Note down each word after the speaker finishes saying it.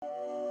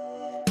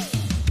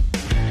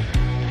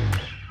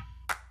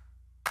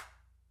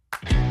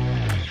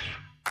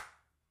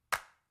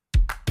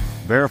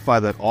verify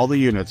that all the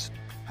units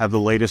have the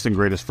latest and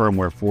greatest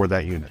firmware for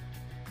that unit.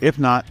 If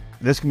not,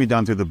 this can be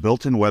done through the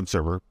built-in web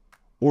server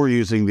or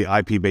using the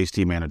IP-based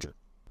T manager.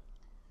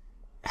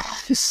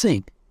 This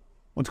thing.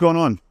 What's going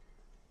on?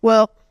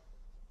 Well,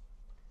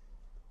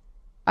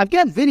 I've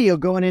got video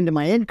going into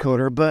my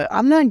encoder, but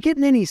I'm not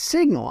getting any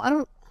signal. I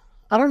don't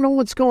know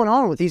what's going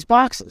on with these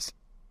boxes.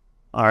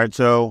 All right,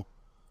 so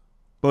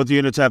both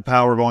units have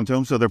power going to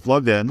them, so they're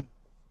plugged in.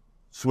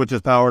 Switch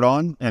is powered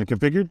on and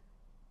configured.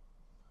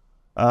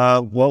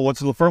 Well, what's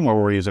the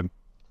firmware we're using?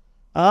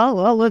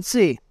 Well, let's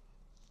see.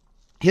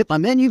 Hit my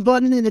menu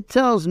button and it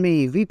tells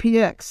me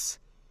VPX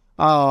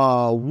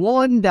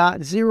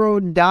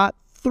 1.0.3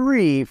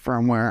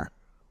 firmware.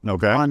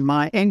 Okay. On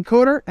my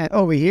encoder, and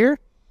over here,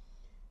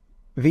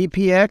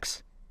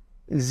 VPX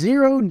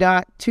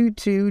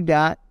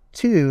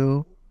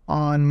 0.22.2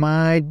 on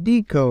my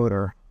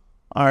decoder.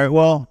 All right,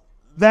 well,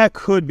 that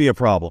could be a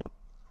problem.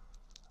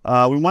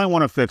 We might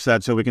want to fix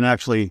that so we can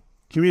actually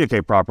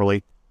communicate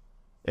properly.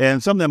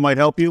 And something that might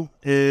help you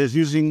is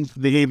using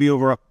the AV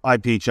over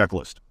IP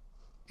checklist.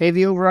 AV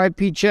over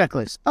IP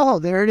checklist. Oh,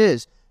 there it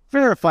is.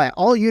 Verify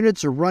all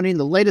units are running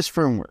the latest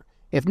firmware.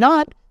 If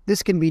not,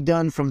 this can be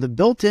done from the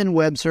built-in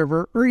web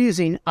server or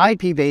using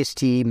IP-based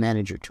T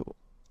manager tool.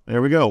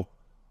 There we go.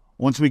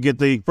 Once we get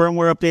the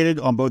firmware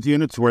updated on both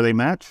units where they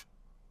match,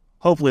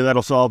 hopefully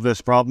that'll solve this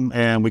problem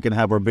and we can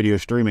have our video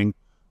streaming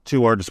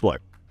to our display.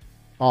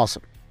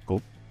 Awesome.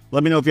 Cool.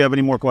 Let me know if you have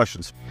any more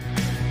questions.